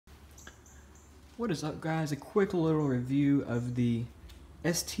What is up, guys? A quick little review of the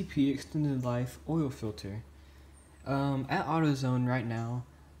STP extended life oil filter. At AutoZone right now,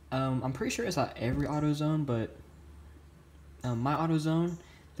 I'm pretty sure it's at every AutoZone, but my AutoZone,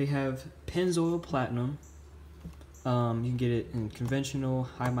 they have Pennzoil Platinum. You can get it in conventional,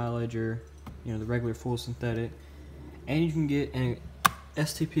 high mileage, or the regular full synthetic, and you can get an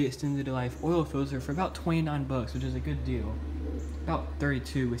STP extended life oil filter for about 29 bucks, which is a good deal. About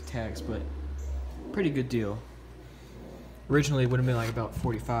 32 with tax, but pretty good deal. Originally it would have been like about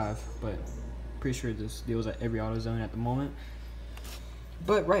 45, but pretty sure this deal is at every AutoZone at the moment.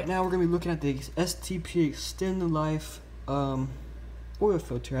 But right now we're going to be looking at the STP extended life oil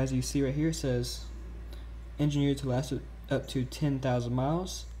filter. As you see right here, it says engineered to last up to 10,000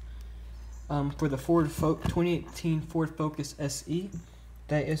 miles. For the 2018 Ford Focus SE,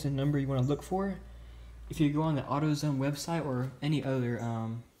 that is the number you want to look for. If you go on the AutoZone website or any other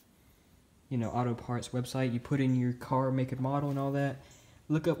auto parts website, you put in your car make and model and all that,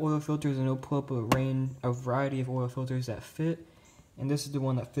 look up oil filters, and it'll pull up a variety of oil filters that fit, and this is the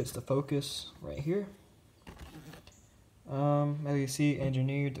one that fits the Focus right here. As you see,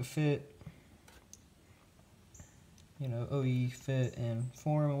 engineered to fit, OE fit and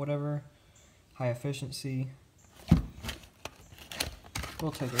form or whatever, high efficiency.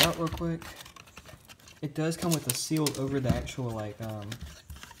 We'll take it out real quick. It does come with a seal over the actual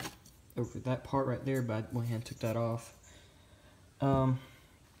over that part right there, but I went ahead and took that off.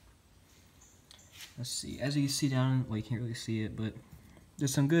 Let's see, as you see down, well, you can't really see it, but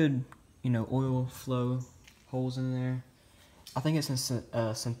there's some good, oil flow holes in there. I think it's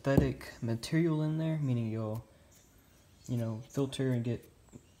a synthetic material in there, meaning you'll, filter and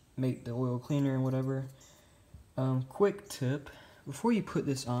make the oil cleaner and whatever. Quick tip, before you put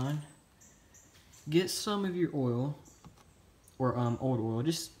this on, get some of your oil, or old oil,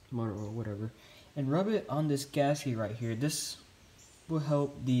 just motor oil, whatever, and rub it on this gasket right here. This will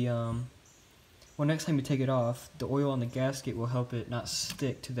help the well, next time you take it off, the oil on the gasket will help it not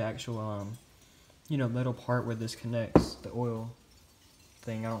stick to the actual metal part where this connects, the oil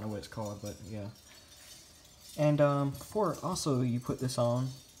thing. I don't know what it's called, but yeah. And before also you put this on,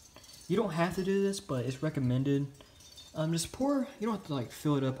 you don't have to do this, but it's recommended. Just pour, you don't have to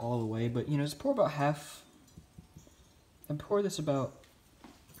fill it up all the way, but just pour about half, and pour this about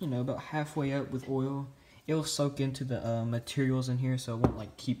about halfway up with oil. It will soak into the materials in here, so it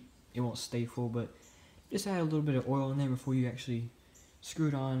won't it won't stay full, but just add a little bit of oil in there before you actually screw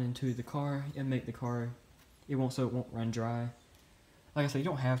it on into the car and make the car, it won't run dry. Like I said, you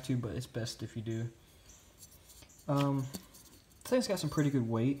don't have to, but it's best if you do. I think it's got some pretty good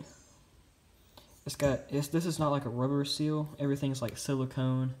weight. This is not like a rubber seal. Everything's like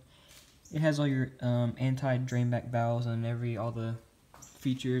silicone. It has all your anti-drain back valves and all the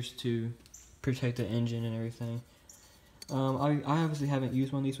features to protect the engine and everything. I obviously haven't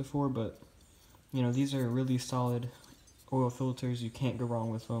used one of these before, but these are really solid oil filters. You can't go wrong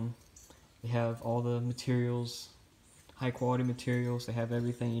with them. They have all the materials, high quality materials. They have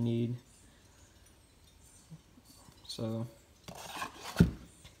everything you need. So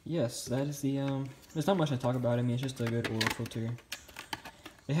yes, that is the there's not much to talk about. I mean, it's just a good oil filter.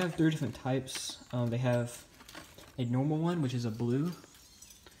 They have 3 different types. They have a normal one, which is a blue.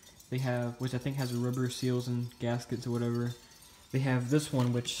 They have, which I think has rubber seals and gaskets or whatever. They have this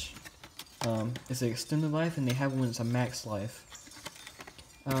one, which is an extended life, and they have one that's a max life.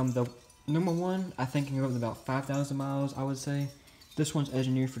 The normal one, I think, can go up to about 5,000 miles, I would say. This one's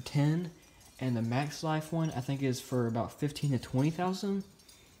engineered for 10, and the max life one, I think, is for about 15 to 20,000.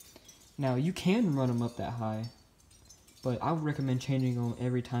 Now, you can run them up that high, but I would recommend changing them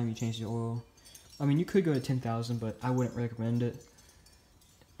every time you change the oil. I mean, you could go to 10,000, but I wouldn't recommend it.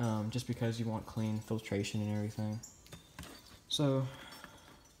 Just because you want clean filtration and everything. So,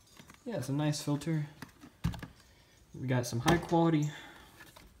 yeah, it's a nice filter. We got some high quality,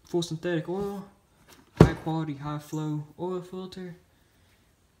 full synthetic oil, high quality, high flow oil filter.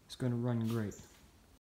 It's going to run great.